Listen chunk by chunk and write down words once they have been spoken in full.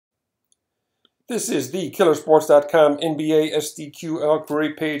This is the killersports.com NBA SDQL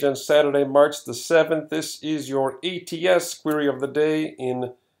query page on Saturday, March the 7th. This is your ATS query of the day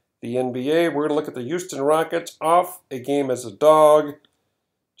in the NBA. We're going to look at the Houston Rockets off a game as a dog.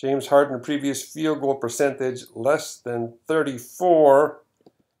 James Harden previous field goal percentage less than 34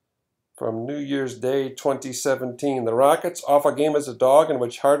 from New Year's Day 2017. The Rockets off a game as a dog in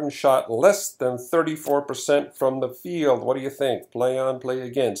which Harden shot less than 34% from the field. What do you think? Play on, play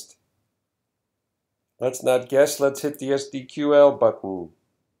against? Let's not guess. Let's hit the SDQL button.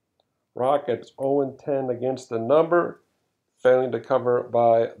 Rockets 0-10 against the number, failing to cover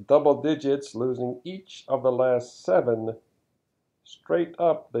by double digits, losing each of the last 7. Straight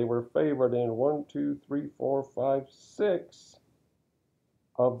up, they were favored in 1, 2, 3, 4, 5, 6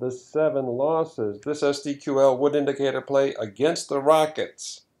 of the 7 losses. This SDQL would indicate a play against the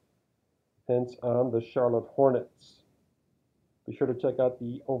Rockets, hence on the Charlotte Hornets. Be sure to check out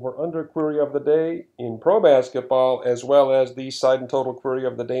the over-under query of the day in pro basketball, as well as the side and total query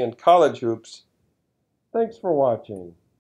of the day in college hoops. Thanks for watching.